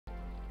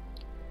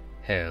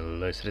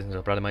Hello citizens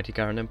of Brother Mighty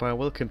Karen Empire,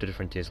 welcome to the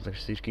Frontiers of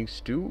Siege King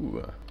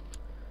Stew.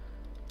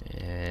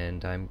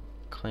 And I'm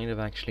kind of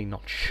actually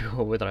not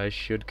sure whether I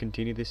should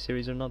continue this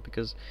series or not,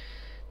 because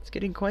it's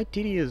getting quite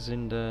tedious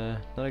and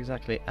not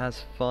exactly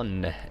as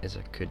fun as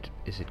it could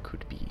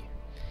be.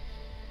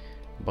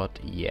 But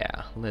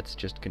yeah, let's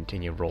just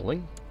continue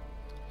rolling.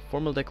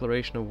 Formal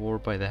declaration of war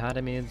by the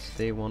Hadamids.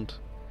 They want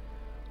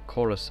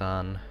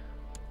Khorasan.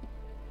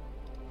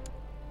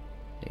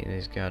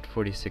 He's got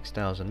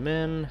 46,000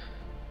 men.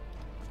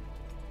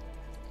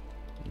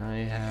 I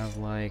have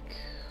like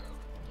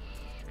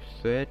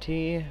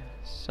 30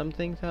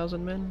 something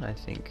thousand men, I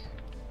think.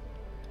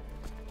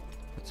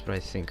 That's what I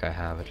think I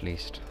have, at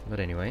least. But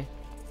anyway,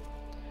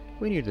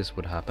 we knew this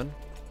would happen.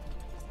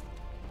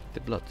 The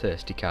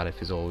bloodthirsty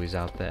Caliph is always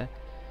out there.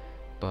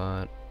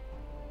 But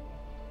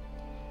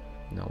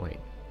no, wait.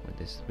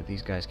 With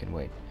these guys can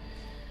wait.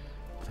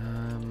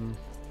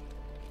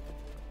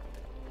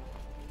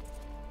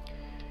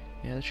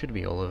 Yeah, that should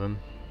be all of them.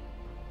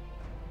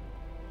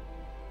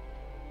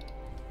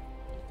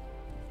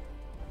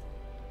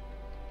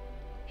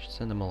 Should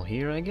send them all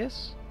here, I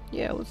guess?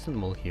 Yeah, let's send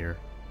them all here.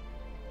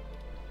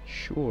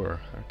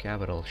 Sure, our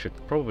capital should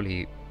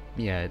probably...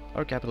 yeah,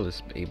 our capital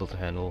is able to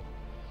handle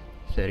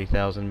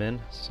 30,000 men,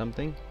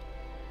 something.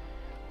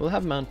 We'll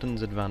have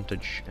mountains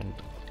advantage, and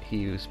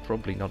he is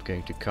probably not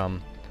going to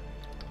come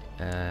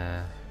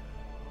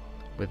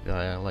with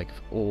like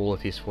all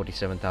of his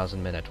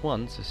 47,000 men at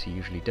once, as he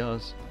usually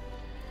does.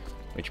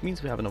 Which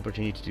means we have an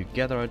opportunity to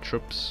gather our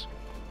troops.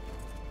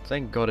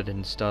 Thank God I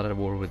didn't start a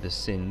war with the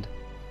Sind.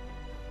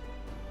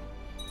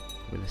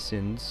 With the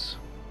Sinds.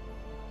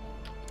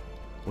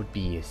 Would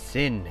be a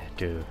sin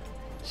to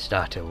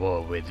start a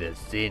war with the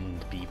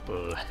Sind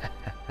people.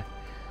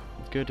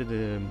 Let's go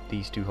to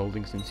these two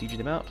holdings and siege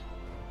them out.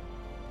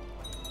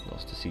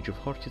 Lost the siege of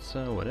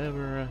Hortitsa,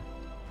 whatever.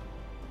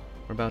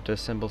 We're about to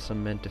assemble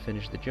some men to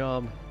finish the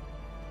job.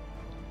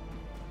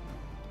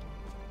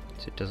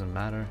 So it doesn't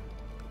matter.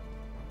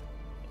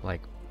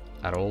 Like,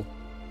 at all.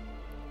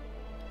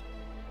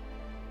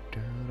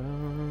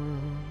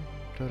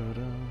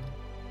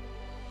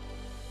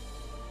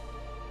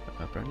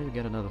 Apparently we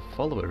got another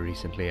follower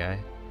recently.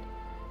 I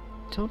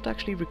don't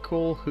actually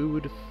recall who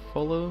would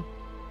follow.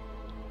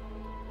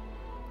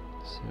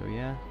 So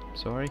yeah,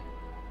 sorry.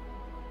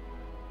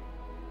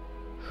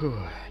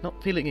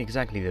 Not feeling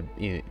exactly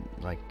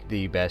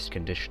the best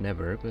condition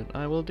ever, but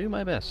I will do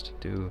my best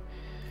to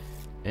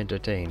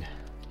entertain.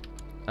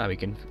 Ah, we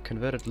can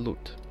convert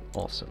loot.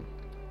 Awesome.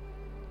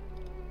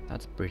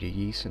 That's pretty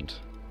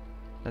decent.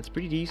 That's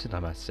pretty decent, I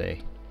must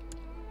say.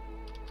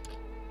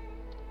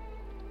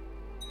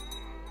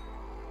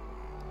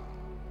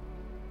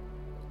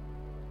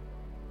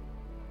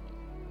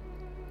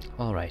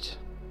 Alright.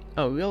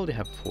 Oh, we already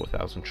have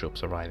 4,000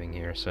 troops arriving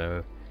here,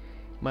 so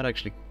might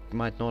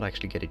not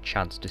actually get a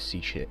chance to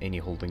siege any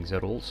holdings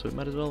at all, so we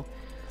might as well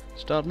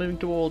start moving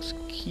towards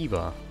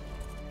Khiva.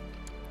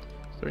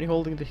 Is there any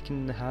holding that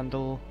can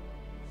handle?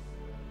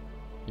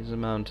 Here's a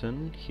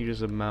mountain.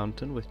 Here's a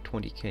mountain with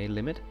 20k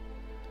limit.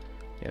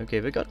 Yeah,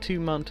 okay, we've got two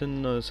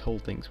mountainous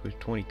holdings with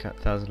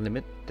 20,000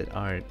 limit that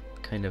are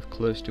kind of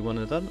close to one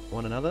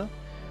another.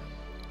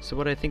 So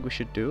what I think we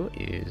should do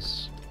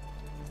is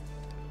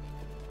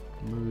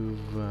move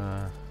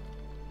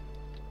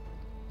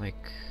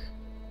like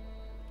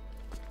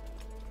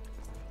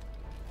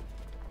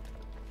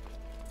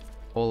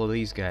all of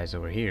these guys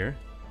over here,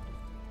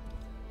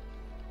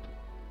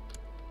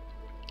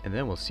 and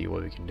then we'll see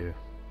what we can do.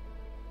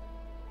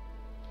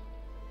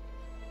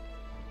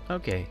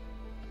 Okay,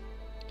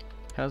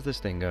 how's this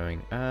thing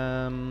going?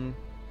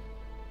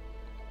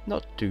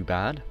 Not too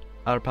bad.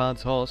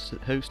 Arpad's host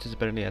is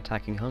apparently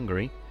attacking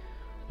Hungary.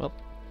 Well,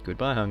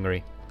 goodbye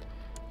Hungary.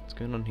 What's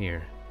going on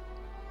here?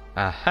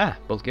 Aha!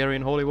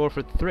 Bulgarian holy war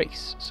for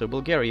Thrace. So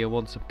Bulgaria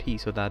wants a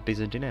piece of that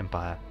Byzantine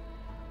Empire.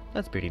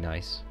 That's pretty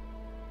nice.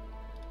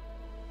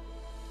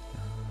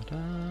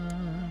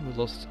 We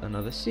lost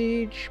another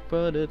siege,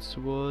 but it's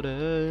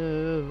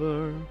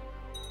whatever.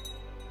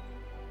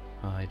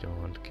 I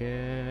don't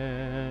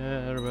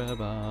care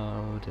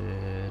about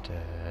it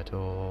at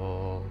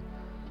all.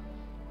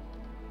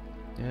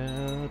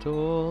 At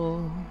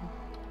all.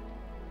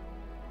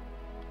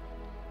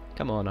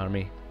 Come on,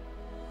 army.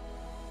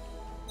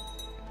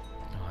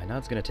 Oh, now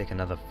it's gonna take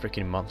another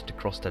freaking month to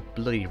cross that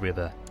bloody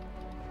river.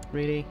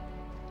 Really?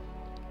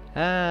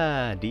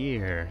 Ah,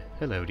 dear.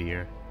 Hello,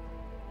 dear.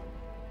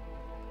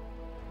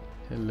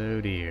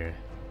 Hello, dear.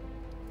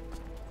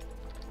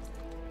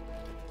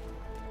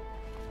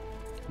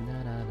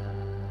 Na na na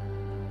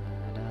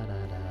na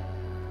na na.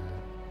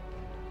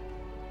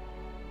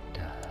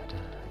 Da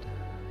da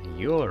da.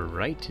 You're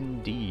right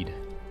indeed.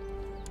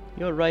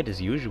 You're right as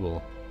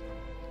usual.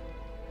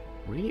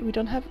 Really, we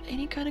don't have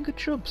any kind of good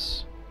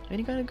troops,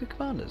 any kind of good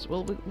commanders.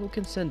 Well, we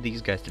can send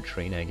these guys to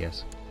train, I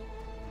guess.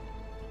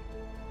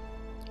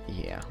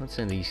 Yeah, let's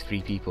send these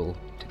three people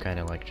to kind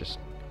of like just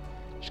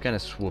kind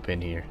of swoop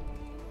in here.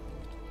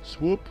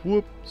 Swoop,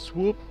 whoop,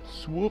 swoop,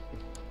 swoop,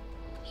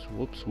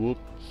 swoop, swoop,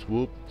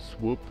 swoop,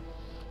 swoop.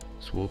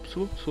 Swoop,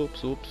 swoop, swoop,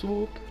 swoop,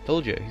 swoop.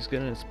 Told you, he's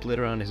gonna split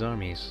around his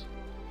armies.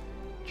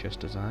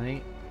 Just as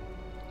I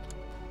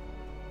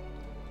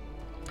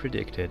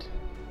predicted.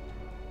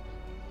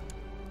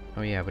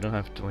 Oh yeah, we don't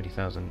have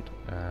 20,000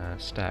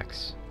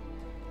 stacks.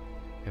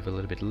 We have a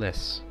little bit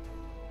less.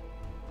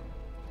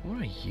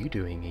 What are you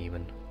doing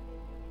even?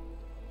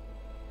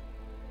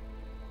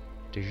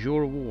 De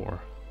jure war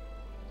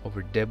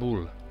over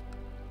Debul.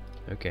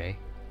 Okay.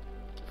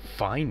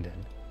 Fine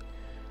then.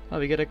 Oh,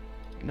 we got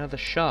another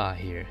Shah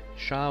here.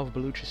 Shah of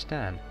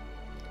Baluchistan.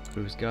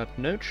 Who's got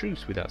no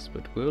truce with us,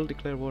 but we'll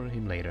declare war on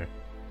him later.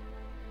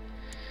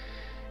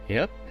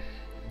 Yep.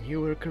 You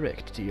were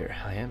correct, dear.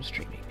 I am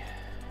streaming.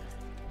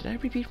 Did I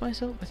repeat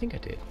myself? I think I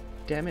did.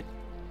 Damn it.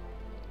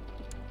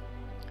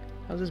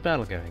 How's this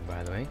battle going,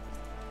 by the way?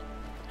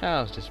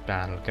 How's this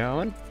battle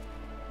going?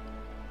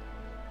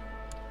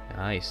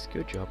 Nice.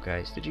 Good job,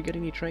 guys. Did you get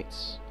any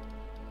traits?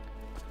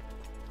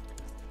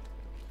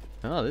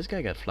 Oh, this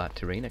guy got flat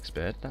terrain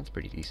expert. That's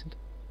pretty decent.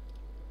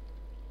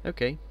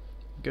 Okay.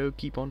 Go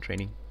keep on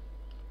training.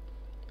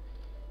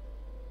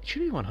 It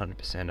should be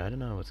 100%. I don't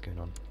know what's going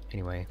on.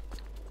 Anyway.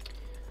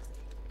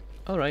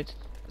 Alright.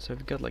 So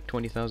we've got like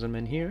 20,000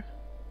 men here.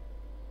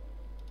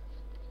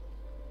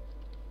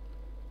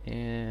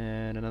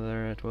 And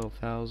another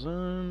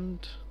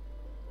 12,000.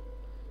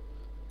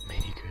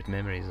 Many good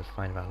memories of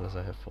fine battles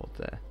I have fought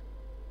there.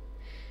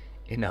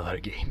 In other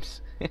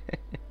games.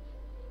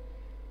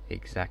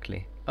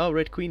 Exactly. Oh,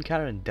 Red Queen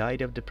Karen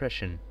died of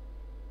depression.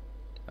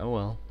 Oh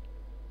well.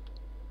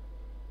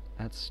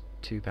 That's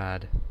too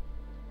bad.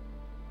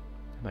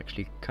 I'm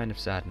actually kind of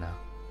sad now.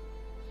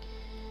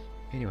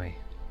 Anyway.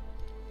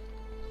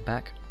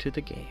 Back to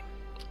the game.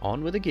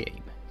 On with the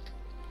game.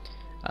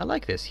 I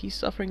like this. He's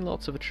suffering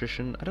lots of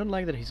attrition. I don't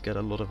like that he's got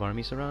a lot of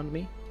armies around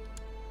me.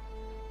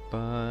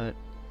 But...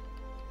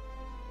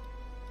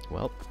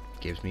 well,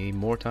 gives me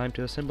more time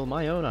to assemble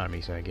my own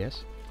armies, I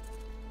guess.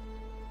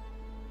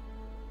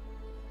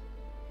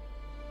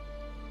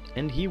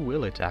 And he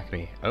will attack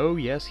me. Oh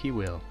yes, he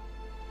will.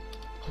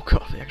 Oh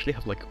god, they actually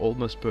have like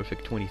almost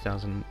perfect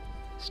 20,000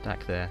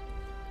 stack there.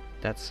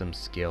 That's some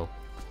skill.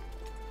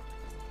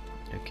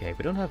 Okay,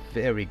 we don't have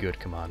very good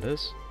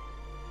commanders.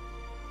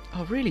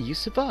 Oh really, you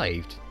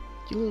survived?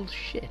 You little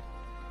shit.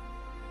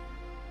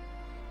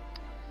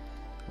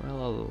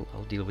 Well,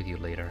 I'll deal with you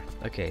later.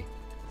 Okay.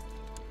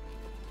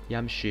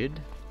 Yamshid.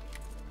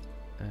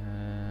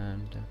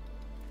 And...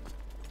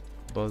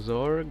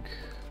 Bozorg.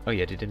 Oh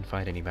yeah, they didn't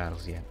fight any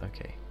battles yet.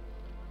 Okay.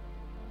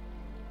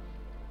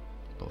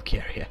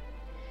 Bulgaria.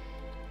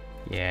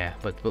 Yeah,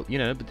 but well, you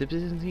know, but the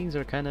Byzantines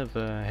are kind of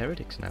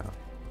heretics now.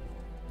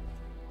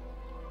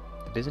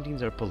 The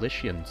Byzantines are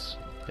Paulicians.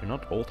 They're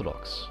not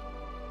Orthodox.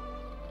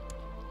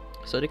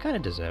 So they kind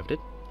of deserved it.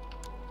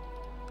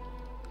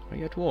 Are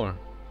you at war?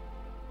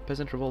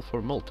 Peasant revolt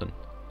for Molten.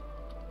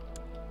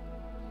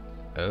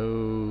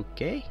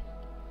 Okay.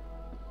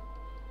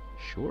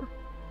 Sure.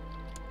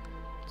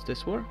 What's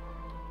this war?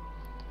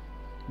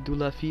 De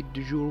la Fide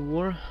du jour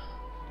war.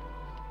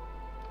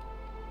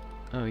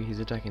 Oh, he's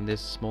attacking this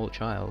small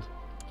child.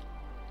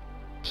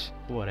 Psst,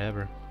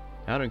 whatever.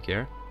 I don't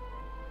care.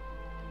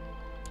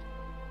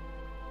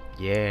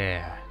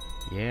 Yeah.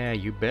 Yeah,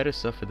 you better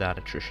suffer that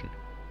attrition.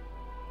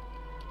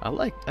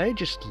 I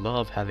just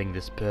love having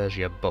this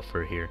Persia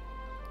buffer here.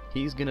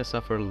 He's gonna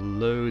suffer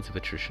loads of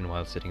attrition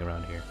while sitting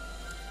around here.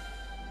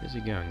 Where's he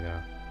going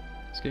though?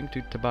 He's going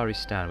to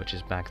Tabaristan, which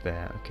is back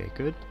there. Okay,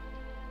 good.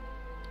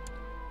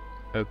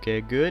 Okay,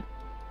 good.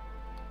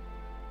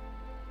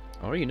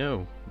 Or you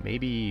know,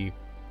 maybe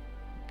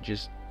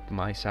just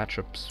my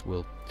satraps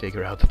will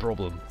figure out the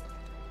problem.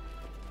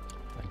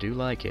 I do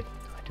like it.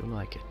 I do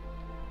like it.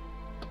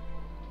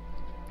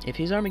 If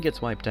his army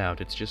gets wiped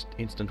out, it's just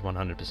instant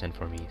 100%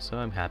 for me, so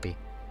I'm happy.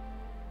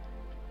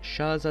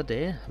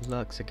 Shahzadeh,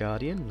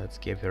 Luxagadian, let's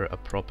give her a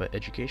proper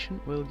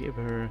education. We'll give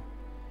her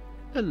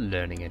a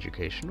learning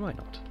education, why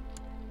not?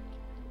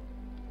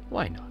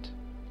 Why not?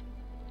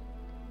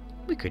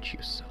 We could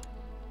use some.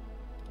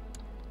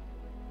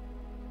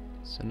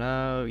 So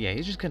now, yeah,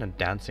 he's just kind of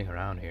dancing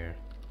around here.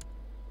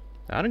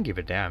 I don't give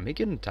a damn, he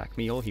can attack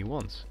me all he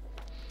wants.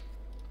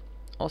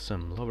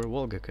 Awesome, Lower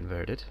Volga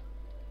converted.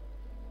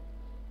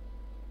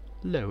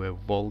 Lower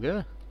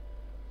Volga?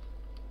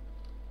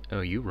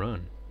 Oh, you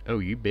run. Oh,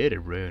 you better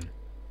run.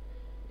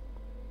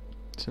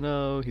 So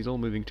now he's all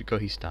moving to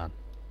Kohistan.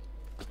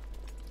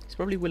 He's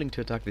probably willing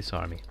to attack this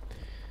army.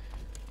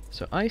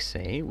 So I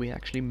say we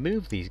actually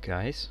move these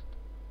guys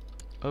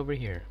over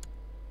here.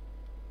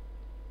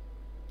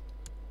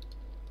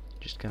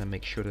 Just gonna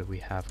make sure that we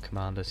have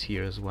commanders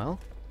here as well.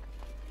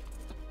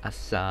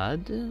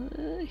 Assad,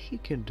 he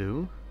can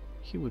do.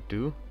 He would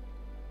do.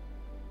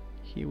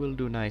 He will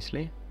do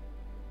nicely.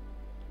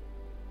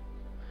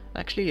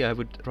 Actually, I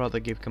would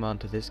rather give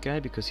command to this guy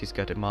because he's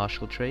got a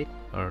martial trait,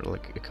 or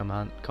like a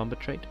combat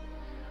trait.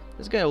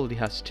 This guy already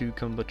has 2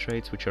 combat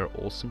traits, which are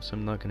awesome, so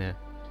I'm not gonna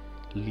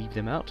leave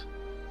them out.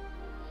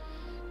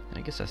 And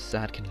I guess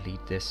Assad can lead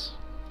this.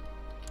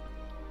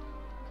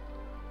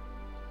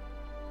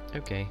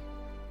 Okay.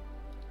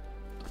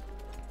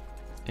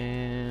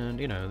 And,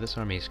 you know, this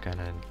army is kind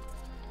of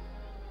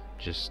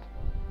just,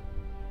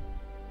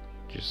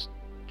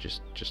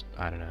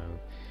 I don't know,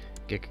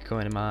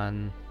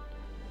 Gekkoineman,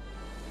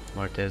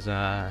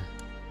 Marteza.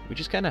 We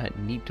just kind of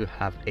need to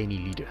have any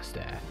leaders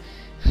there.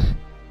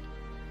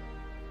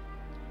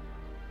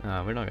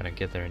 We're not gonna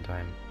get there in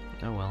time.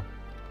 Oh well.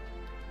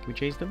 Can we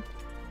chase them?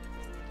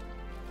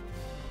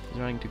 He's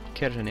running to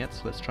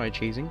Kerzhenets. Let's try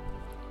chasing.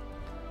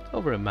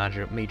 Over a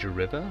major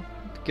river,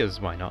 because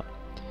why not?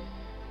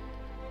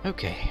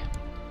 Okay.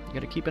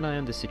 Gotta keep an eye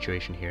on the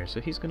situation here.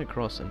 So he's gonna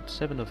cross on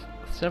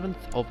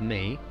 7th of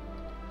May.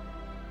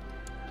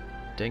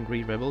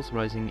 Angry rebels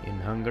rising in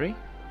Hungary.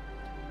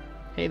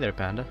 Hey there,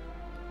 Panda.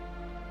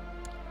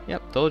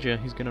 Yep, told you,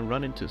 he's gonna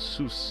run into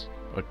Sus,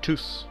 or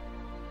Tus,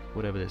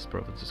 whatever this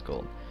province is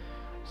called.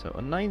 So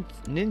on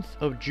 9th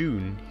of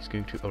June, he's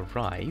going to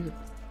arrive,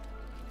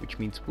 which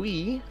means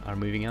we are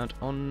moving out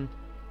on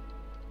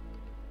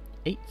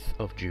 8th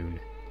of June.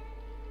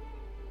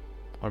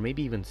 Or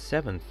maybe even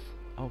 7th.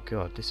 Oh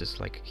god, this is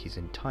like his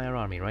entire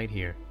army right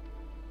here.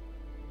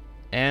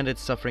 And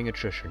it's suffering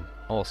attrition.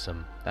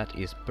 Awesome. That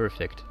is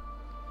perfect.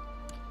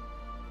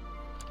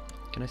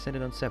 Can I send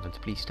it on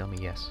 7th? Please tell me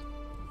yes.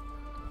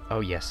 Oh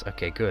yes,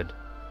 okay, good.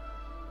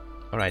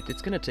 Alright,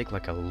 it's gonna take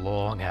like a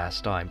long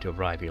ass time to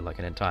arrive here, like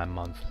an entire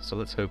month. So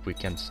let's hope we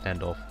can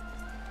stand off.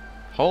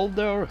 Hold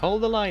the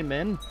line,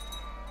 men.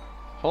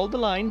 Hold the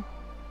line.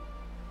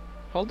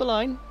 Hold the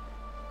line.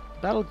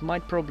 Battle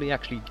might probably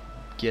actually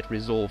get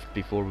resolved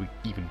before we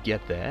even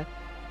get there.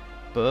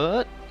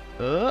 But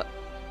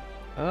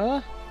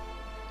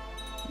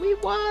we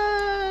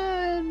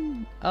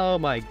won! Oh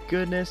my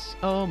goodness.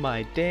 Oh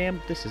my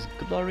damn, this is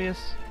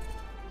glorious.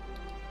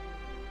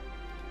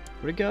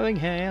 We're going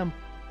ham.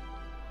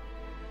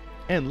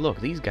 And look,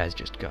 these guys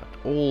just got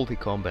all the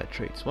combat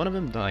traits. One of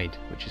them died,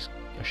 which is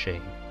a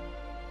shame.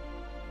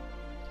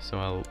 So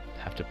I'll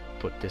have to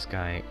put this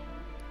guy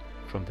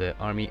from the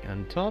army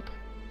on top.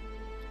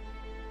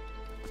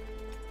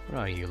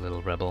 Where are you,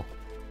 little rebel?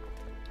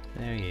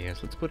 There he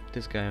is. Let's put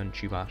this guy on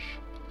Chivash.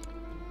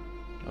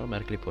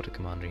 Automatically put a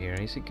commander here.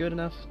 Is he good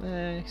enough?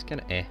 He's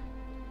kinda eh.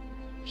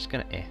 Just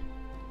kinda eh.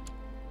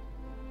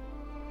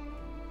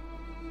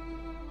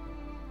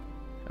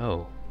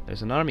 Oh,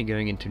 there's an army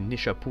going into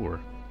Nishapur.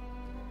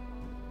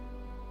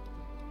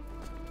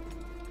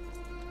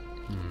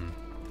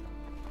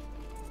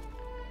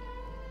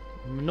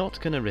 I'm not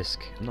gonna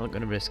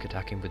risk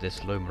attacking with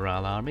this low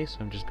morale army, so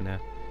I'm just gonna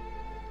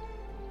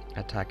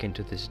attack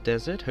into this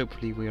desert.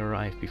 Hopefully we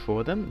arrive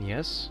before them.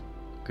 Yes.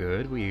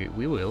 Good, we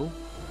will.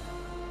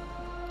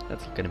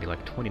 That's gonna be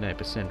like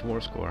 29%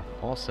 war score.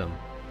 Awesome.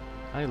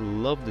 I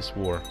love this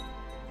war.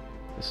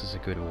 This is a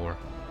good war.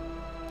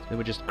 Then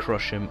we just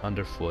crush him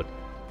underfoot.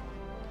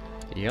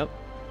 Yep.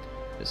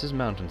 This is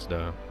mountains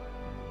though.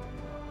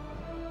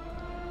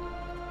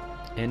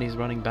 And he's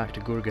running back to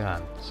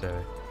Gurgan,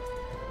 so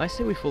I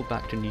say we fall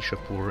back to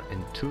Nishapur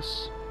and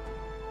Tus.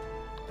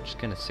 Just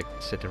gonna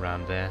sit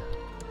around there.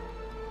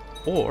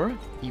 Or,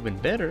 even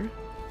better,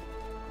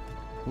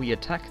 we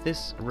attack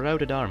this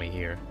routed army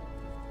here.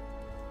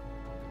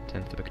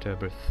 10th of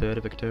October, 3rd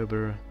of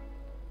October.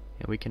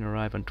 And we can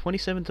arrive on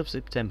 27th of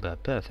September.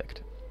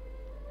 Perfect.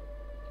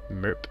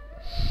 Merp.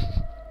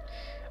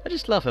 I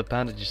just love how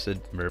Panda just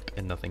said merp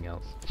and nothing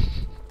else.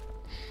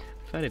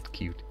 I find it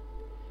cute.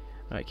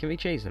 Alright, can we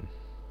chase him?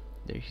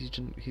 There,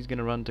 he's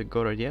gonna run to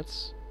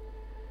Gorodets.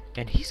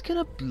 And he's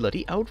gonna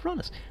bloody outrun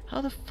us. How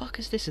the fuck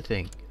is this a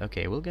thing?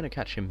 Okay, we're gonna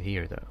catch him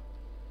here though.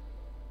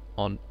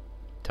 On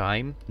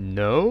time?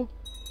 No?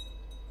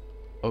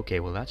 Okay,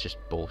 well that's just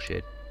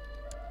bullshit.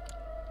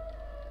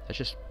 That's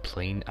just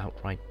plain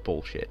outright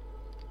bullshit.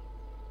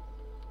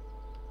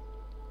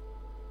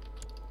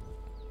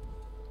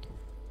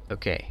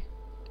 Okay.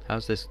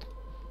 How's this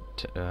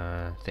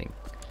thing?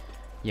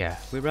 Yeah,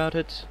 we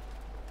routed.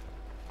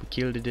 We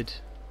killed it.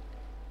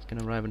 It's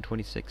gonna arrive on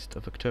 26th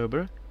of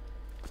October.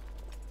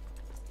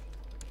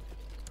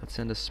 Let's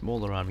send a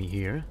smaller army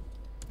here.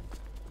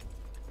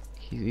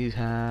 He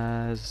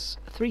has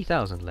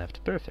 3,000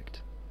 left.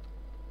 Perfect.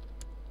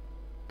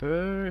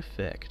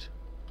 Perfect.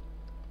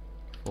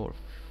 4,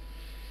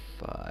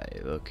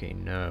 5. Okay,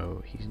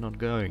 no, he's not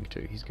going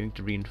to. He's going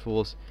to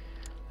reinforce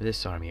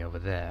this army over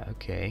there.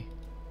 Okay.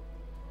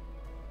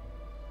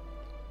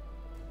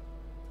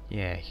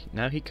 Yeah,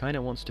 now he kind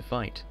of wants to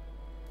fight.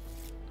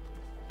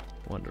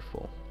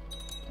 Wonderful.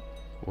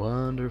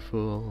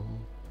 Wonderful.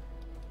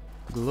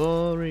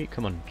 Glory.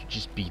 Come on,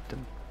 just beat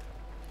them.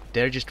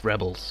 They're just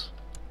rebels.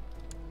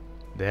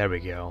 There we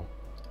go.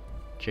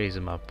 Chase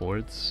them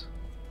upwards.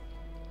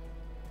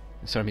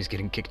 This army's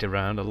getting kicked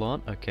around a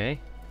lot. Okay.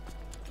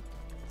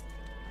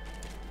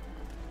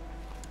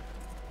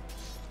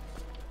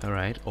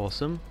 Alright,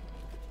 awesome.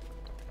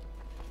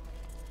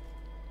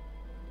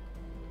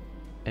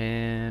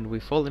 And we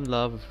fall in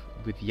love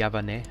with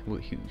Yavane,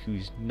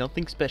 who's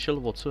nothing special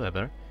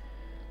whatsoever,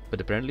 but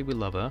apparently we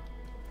love her.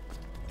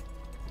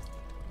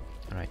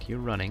 Alright, you're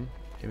running.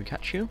 Can we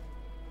catch you?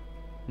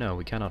 No,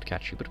 we cannot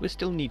catch you, but we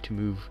still need to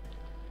move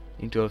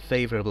into a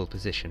favorable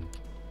position.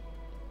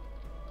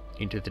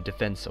 into the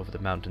defense of the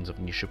mountains of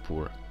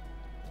Nishapur.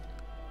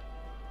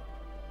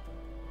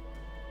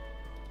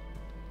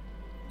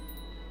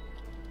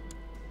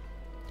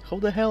 Who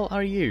the hell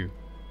are you?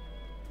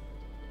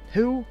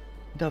 Who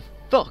the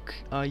fuck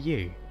are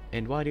you?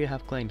 And why do you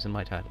have claims on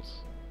my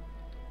titles?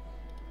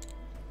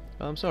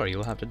 Well, I'm sorry,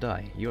 you'll have to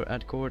die. You're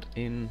at court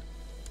in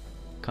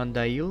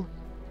Kandail,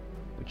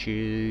 which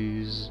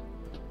is...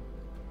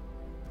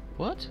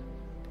 what?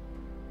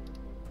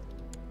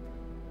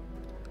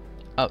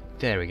 Oh,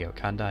 there we go,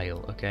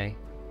 Kandail, okay.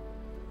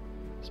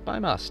 Spy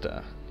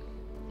Master,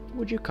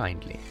 would you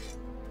kindly?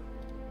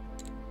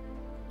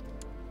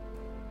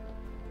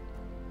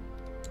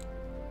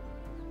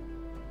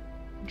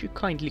 Would you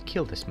kindly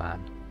kill this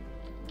man?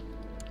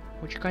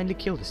 Would you kindly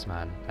kill this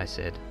man, I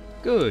said.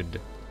 Good!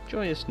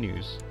 Joyous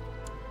news.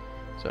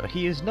 So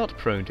he is not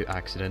prone to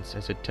accidents,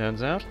 as it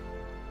turns out.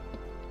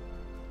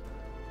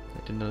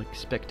 I did not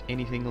expect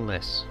anything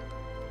less.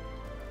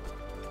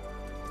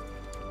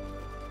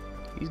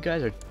 These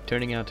guys are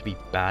turning out to be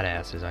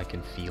badasses, I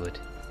can feel it.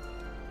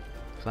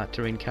 Flat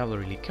terrain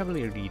cavalry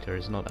leader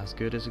is not as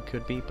good as it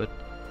could be, but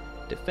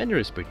defender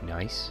is pretty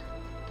nice.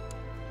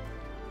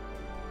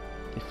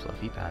 The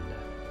fluffy panda.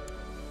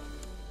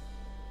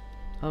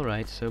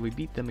 Alright, so we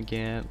beat them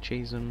again,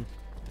 chase them.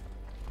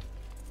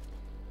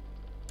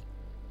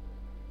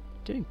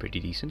 Doing pretty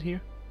decent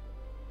here.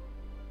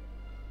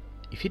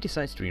 If he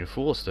decides to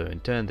reinforce though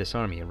and turn this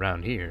army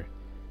around here,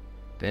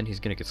 then he's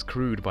gonna get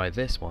screwed by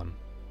this one.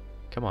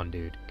 Come on,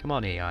 dude. Come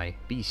on, AI.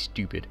 Be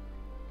stupid.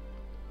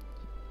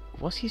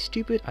 Was he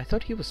stupid? I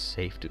thought he was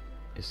safe to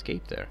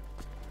escape there.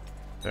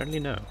 Apparently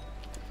no.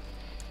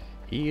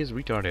 He is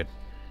retarded.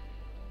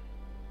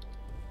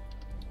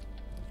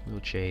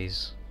 We'll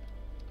chase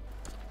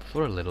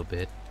for a little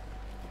bit.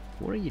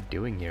 What are you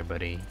doing here,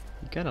 buddy?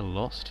 You kinda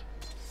lost.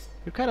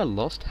 You're kinda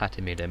lost,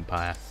 Hattimid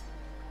Empire.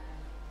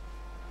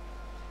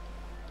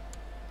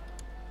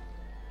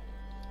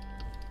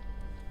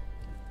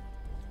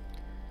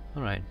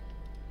 Alright.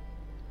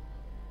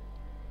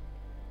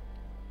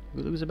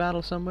 We lose a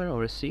battle somewhere,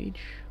 or a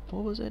siege?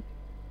 What was it?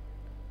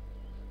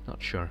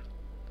 Not sure.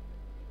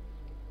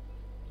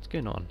 What's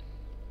going on?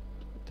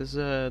 Does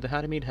the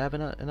Hattimid have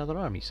another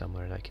army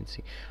somewhere that I can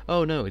see?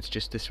 Oh no, it's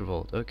just this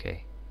revolt.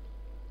 Okay.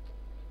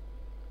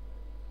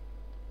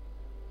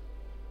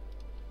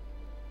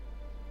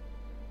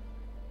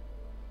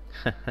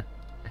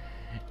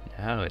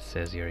 Now it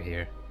says you're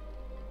here.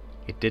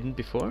 It didn't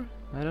before?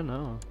 I don't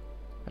know.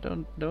 I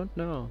don't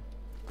know.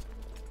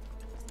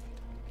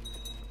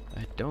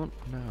 I don't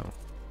know.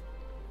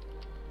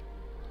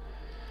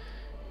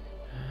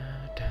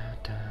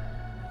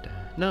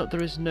 No,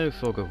 there is no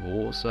fog of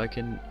war, so I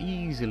can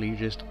easily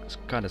just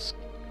kind of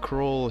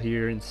scroll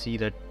here and see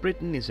that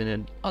Britain is in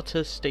an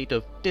utter state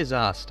of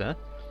disaster.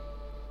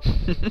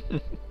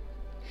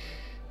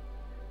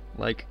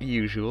 Like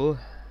usual.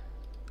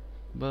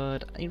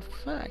 But in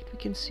fact, we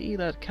can see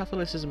that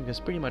Catholicism has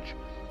pretty much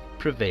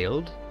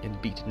prevailed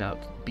and beaten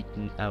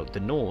out the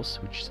Norse,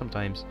 which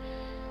sometimes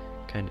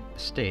kind of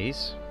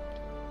stays.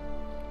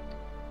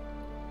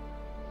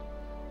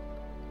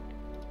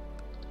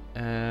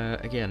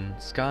 Again,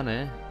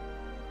 Skane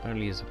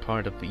only is a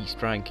part of the East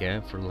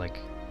Francia for like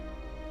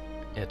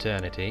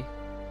eternity.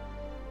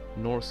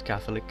 Norse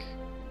Catholic,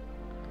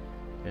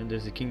 and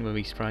there's the Kingdom of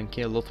East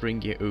Francia,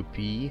 Lotharingia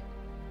OP,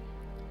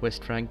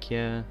 West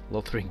Francia,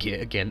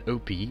 Lotharingia again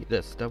OP.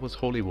 That was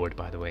Holy Word,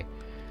 by the way.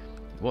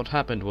 What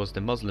happened was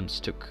the Muslims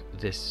took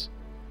this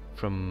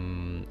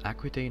from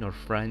Aquitaine or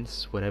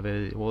France, whatever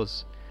it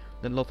was.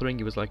 Then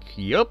Lotharingia was like,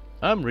 yup,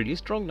 I'm really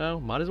strong now,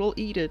 might as well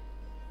eat it.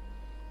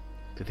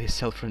 Do they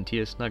sell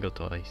Frontier snuggle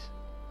toys?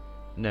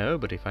 No,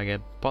 but if I get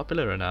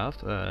popular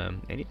enough,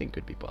 anything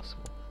could be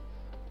possible.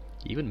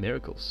 Even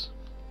miracles.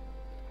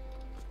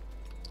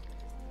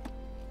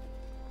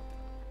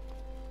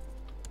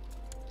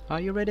 Are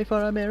you ready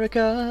for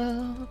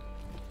America?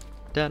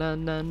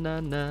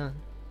 Da-na-na-na-na.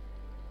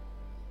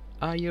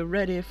 Are you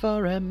ready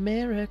for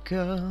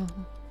America?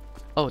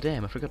 Oh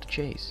damn, I forgot to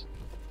chase.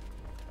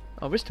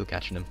 Oh, we're still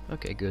catching him.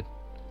 Okay, good.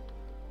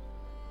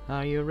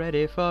 Are you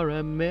ready for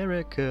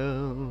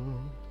America?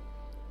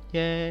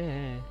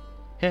 Yeah.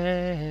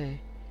 Hey.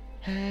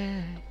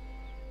 Hey.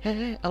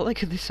 Hey. I like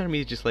how this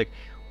army is just like,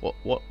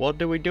 what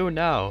do we do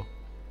now?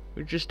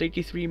 We're just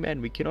 83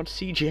 men, we cannot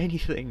siege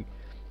anything.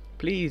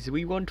 Please,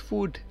 we want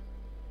food.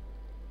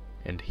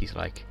 And he's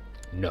like,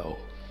 no.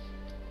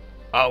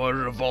 Our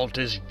revolt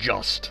is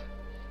just.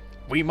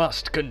 We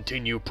must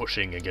continue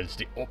pushing against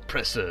the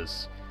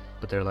oppressors.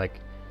 But they're like,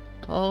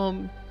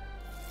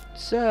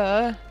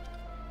 sir,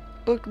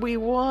 but we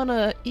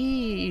wanna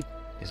eat.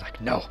 He's like,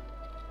 no.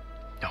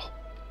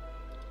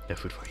 No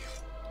food for you.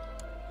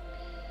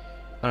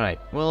 Alright,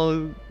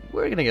 well,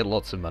 we're gonna get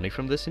lots of money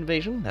from this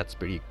invasion. That's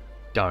pretty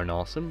darn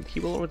awesome.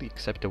 He will already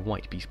accept a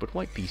white piece, but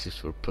white piece is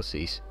for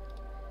pussies.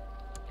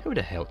 Who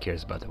the hell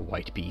cares about a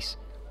white piece?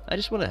 I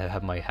just want to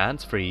have my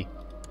hands free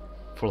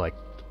for like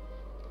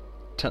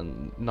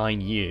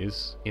 9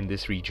 years in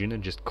this region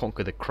and just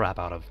conquer the crap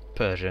out of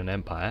Persia and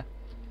Empire.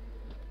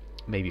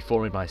 Maybe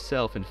form it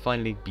myself and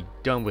finally be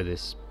done with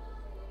this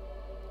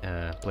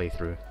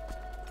playthrough.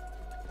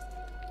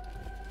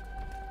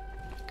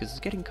 Because it's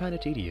getting kind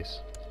of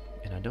tedious.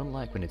 And I don't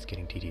like when it's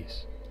getting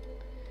tedious.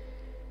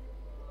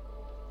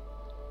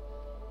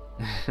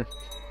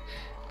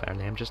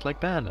 Apparently I'm just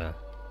like Panda.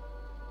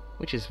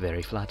 Which is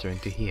very flattering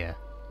to hear.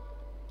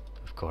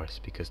 Of course,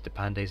 because the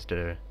Panda is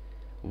the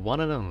one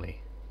and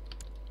only.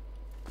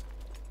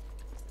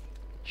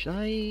 Should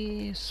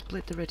I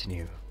split the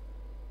retinue?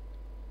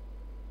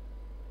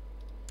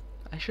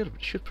 I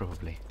should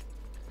probably.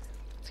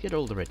 Let's get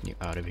all the retinue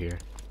out of here.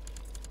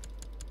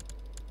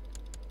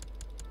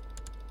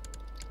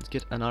 Let's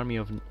get an army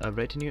of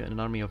retinue and an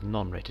army of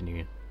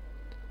non-retinue.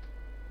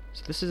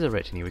 So this is a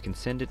retinue, we can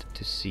send it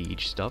to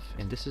siege stuff,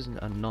 and this is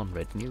a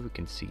non-retinue, we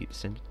can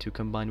send it to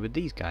combine with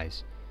these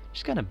guys.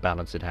 Just kind of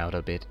balance it out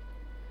a bit.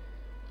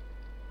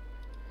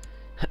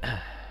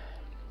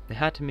 The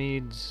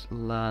Hatmid's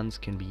lands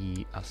can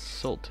be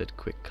assaulted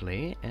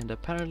quickly, and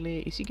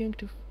apparently, is he going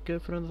to go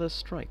for another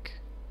strike?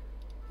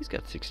 He's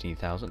got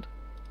 16,000.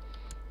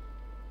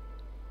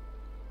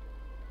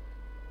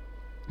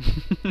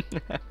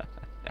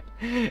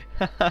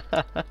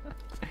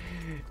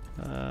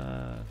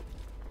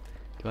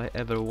 Do I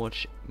ever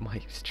watch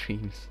my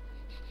streams?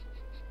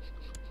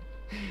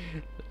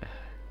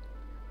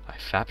 I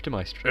fapped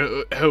my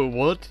stream. Oh,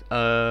 what?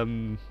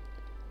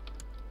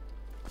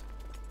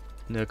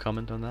 No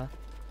comment on that.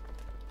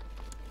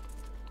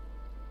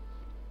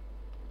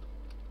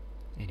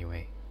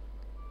 Anyway.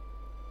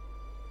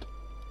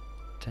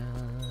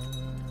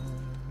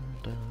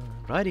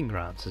 Riding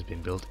grounds has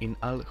been built in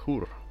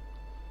Al-Hur.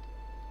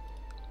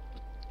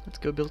 Let's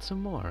go build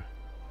some more.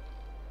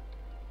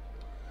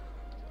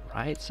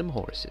 Ride some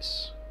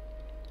horses.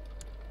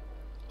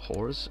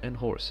 Horse and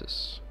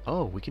horses.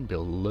 Oh, we can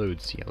build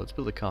loads here. Let's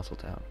build a castle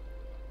town.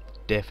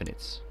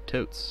 Definites.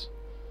 Totes.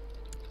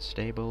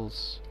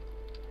 Stables.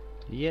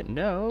 Yet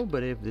no,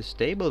 but if the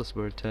stables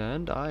were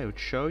turned, I would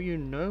show you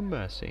no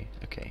mercy.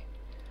 Okay.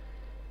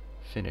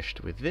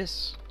 Finished with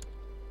this.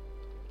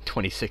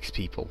 26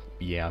 people.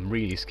 Yeah, I'm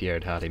really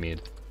scared,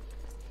 Hadimid.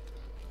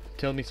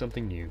 Tell me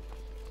something new.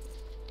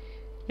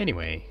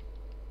 Anyway.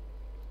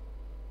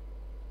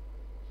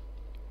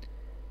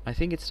 I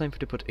think it's time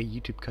to put a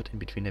YouTube cut in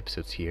between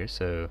episodes here,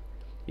 so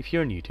if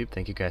you're on YouTube,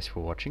 thank you guys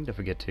for watching. Don't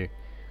forget to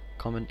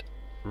comment,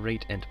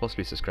 rate, and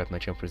possibly subscribe to my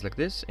channel for videos like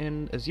this,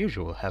 and as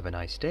usual, have a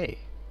nice day.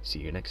 See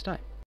you next time.